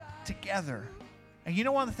together. And you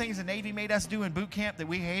know one of the things the Navy made us do in boot camp that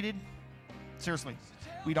we hated? Seriously.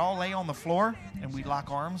 We'd all lay on the floor, and we'd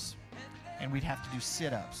lock arms, and we'd have to do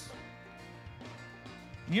sit-ups.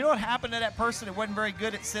 You know what happened to that person that wasn't very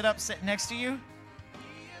good at sit-ups sitting next to you?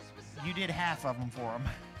 You did half of them for them.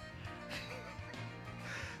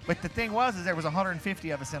 But the thing was is there was 150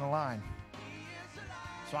 of us in a line.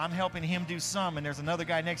 So I'm helping him do some, and there's another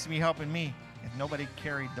guy next to me helping me. And nobody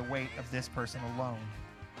carried the weight of this person alone.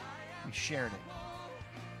 We shared it.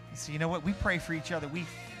 And so you know what? We pray for each other. We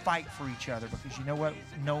fight for each other because you know what?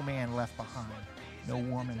 No man left behind. No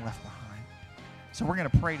woman left behind. So we're going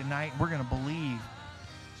to pray tonight. We're going to believe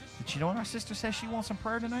that, you know what? Our sister says she wants some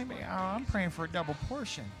prayer tonight. I'm praying for a double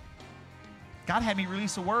portion. God had me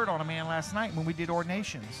release a word on a man last night when we did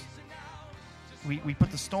ordinations. We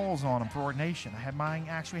put the stoles on him for ordination. I had mine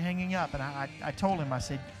actually hanging up, and I told him, I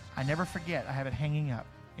said, I never forget. I have it hanging up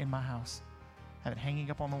in my house. I have it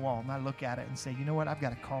hanging up on the wall, and I look at it and say, you know what? I've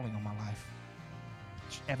got a calling on my life.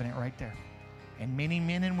 It's evident right there. And many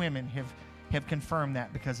men and women have confirmed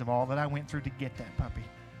that because of all that I went through to get that puppy.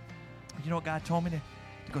 You know what God told me to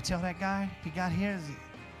go tell that guy? He got his.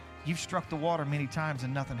 You've struck the water many times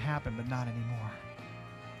and nothing happened, but not anymore.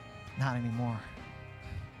 Not anymore.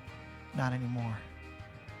 Not anymore.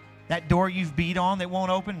 That door you've beat on that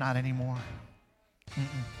won't open, not anymore.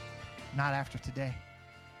 Not after today.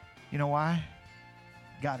 You know why?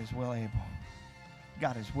 God is well able.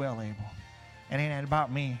 God is well able. It ain't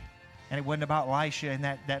about me. And it wasn't about Elisha and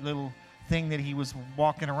that little thing that he was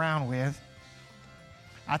walking around with.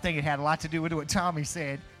 I think it had a lot to do with what Tommy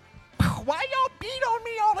said. Why y'all beat on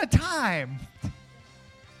me all the time?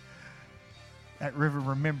 That river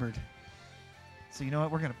remembered. So you know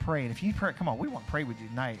what? We're going to pray. And if you pray, come on, we want to pray with you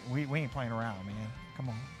tonight. We ain't playing around, man. Come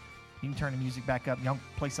on. You can turn the music back up. Y'all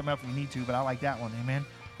play something else if you need to, but I like that one. Amen.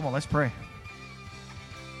 Come on, let's pray.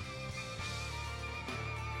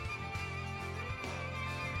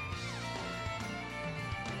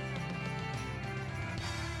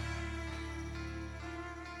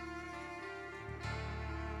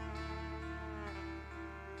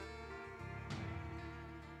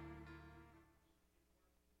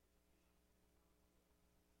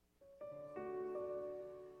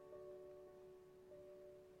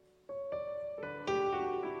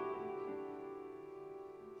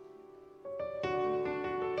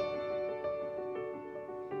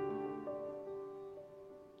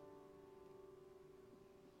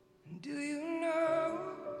 Do you know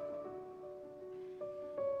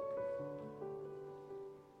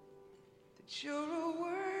that you're a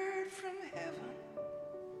word from heaven?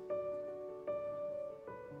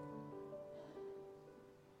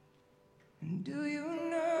 And do you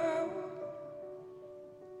know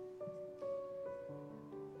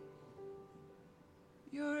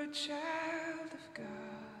you're a child of God?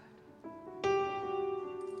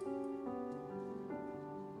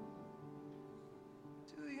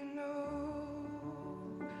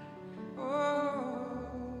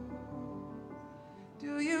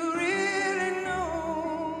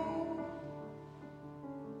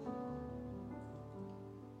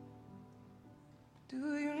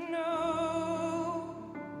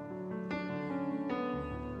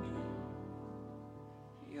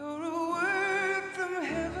 You're a word from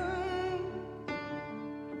heaven.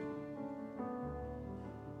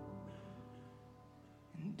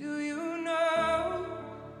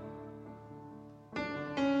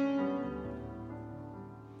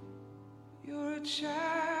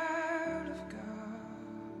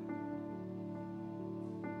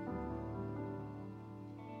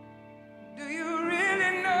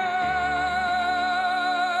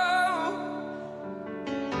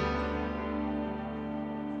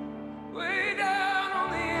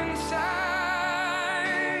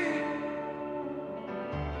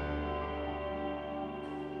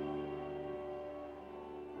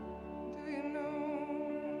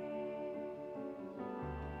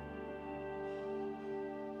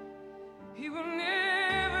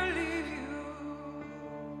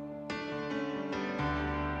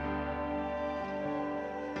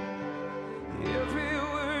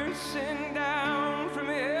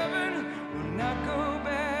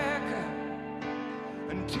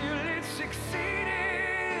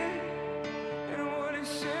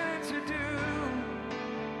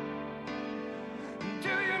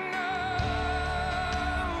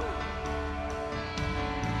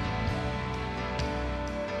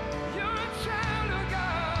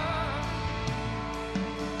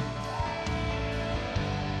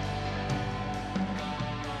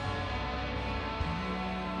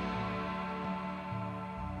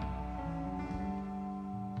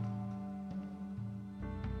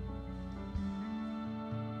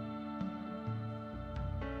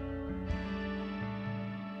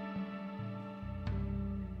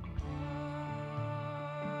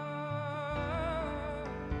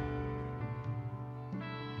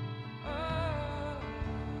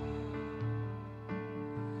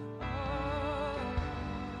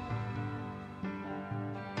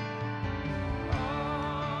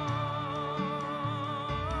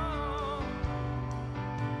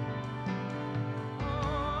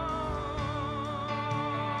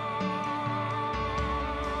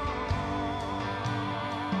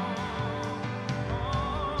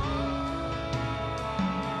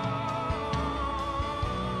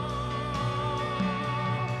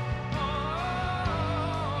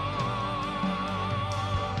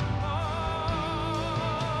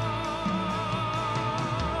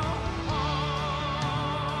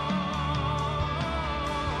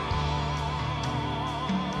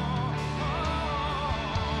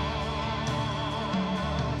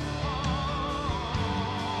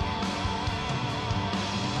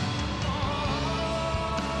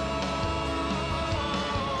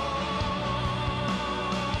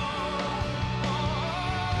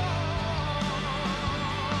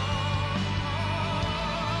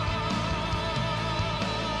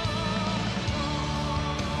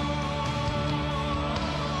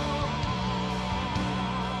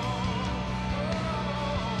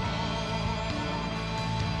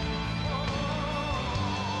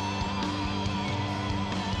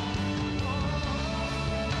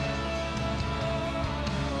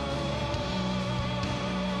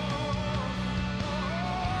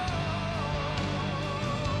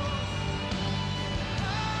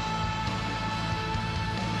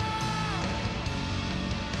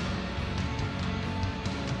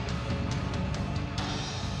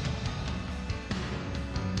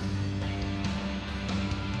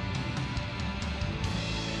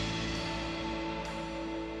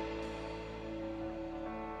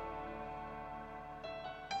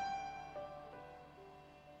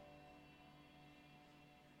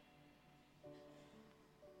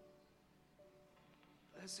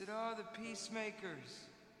 Blessed are the peacemakers,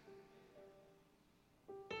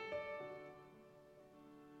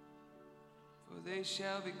 for they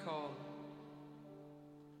shall be called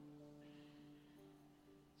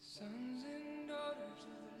sons and daughters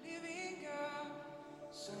of the living God.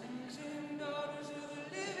 Sons and daughters of the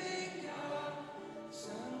living God.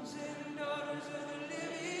 Sons and daughters of the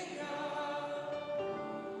living God.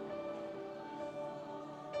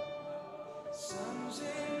 Sons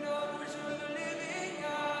and daughters of the living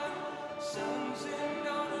God. Sons and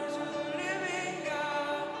daughters of the living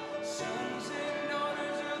God. Sons and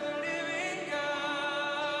daughters of the living God.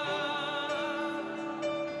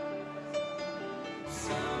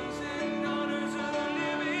 Sons and daughters of the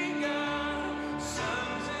living God.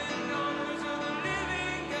 Sons and daughters of the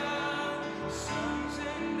living God. Sons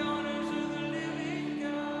and daughters of the living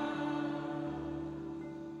God.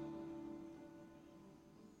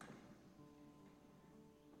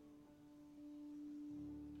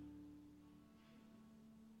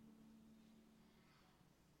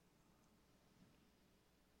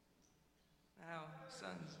 Now,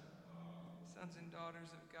 sons and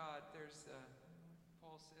daughters of God, there's,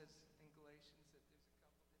 Paul says in Galatians that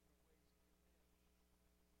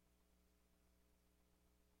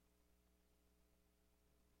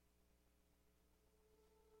there's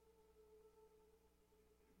a couple different ways you can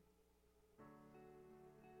live.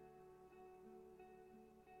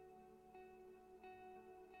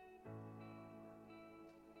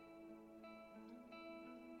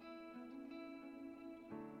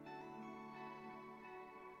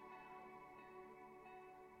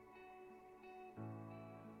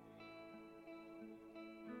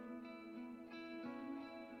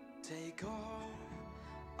 Take all